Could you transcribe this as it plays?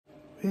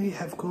We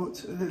have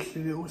got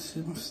literally the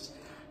awesomest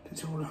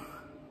little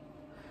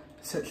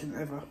section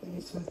ever.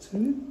 Inside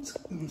toilet,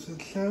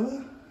 inside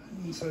shower,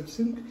 inside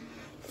sink,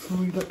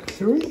 3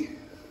 luxury,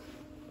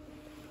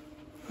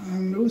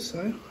 and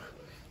also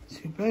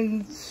 2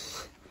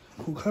 beds,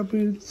 4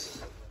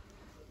 cupboards,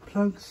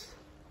 plugs,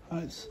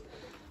 lights,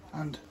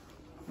 and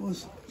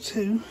was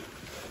 2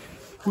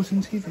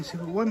 watching TV. So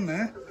you've got 1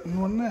 there and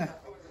 1 there,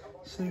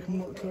 so you can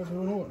watch whatever you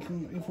want to watch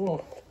on either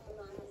or.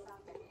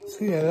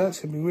 So yeah,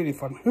 that's gonna be really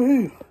fun.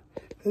 Woohoo!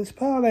 Let's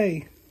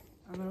party!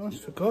 And I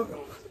almost forgot,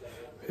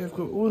 we've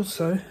got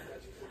also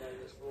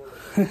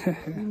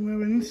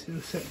we're in this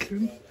little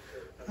section.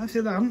 That's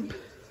a lamp,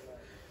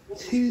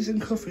 teas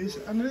and coffees,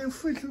 and a little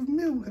fridge of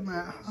milk in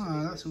that.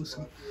 Ah, that's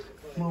awesome.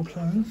 More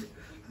plants,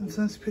 and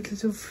some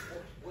pictures of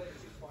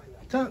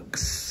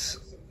ducks,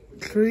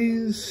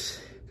 trees,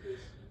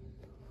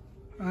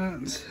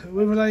 and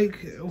with a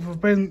lake of a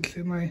bench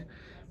in my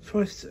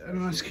forest, and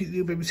a nice cute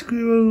little baby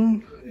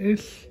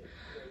squirrel-ish,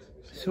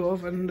 sort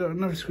of, and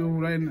another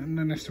squirrel laying in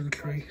the nest of a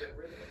tree.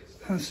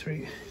 That's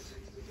sweet.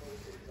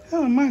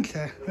 Oh, I'm out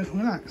there. I can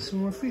relax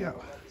with my feet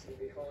up.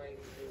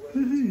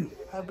 Woohoo!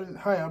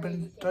 Hi, I've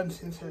been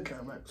dancing to the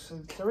Cadillac. So,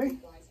 Chloe?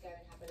 Yeah,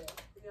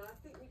 I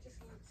think we just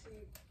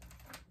need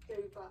to go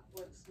back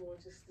once more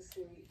just to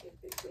see if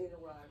it's in a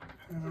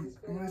row.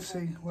 Let's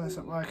see what it's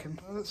liking.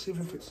 Let's see if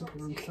it fits up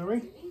on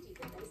Chloe.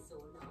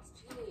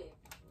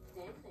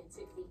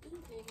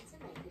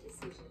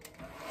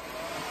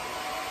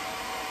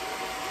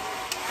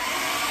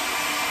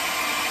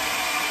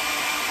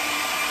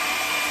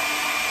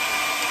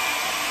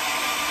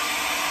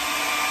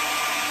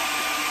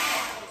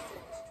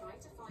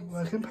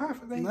 Working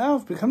perfectly. Now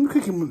I've become the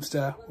Cookie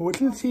Monster. We're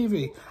watching the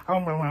TV.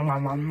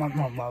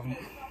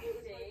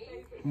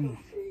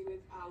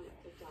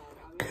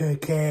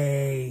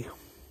 Cookie.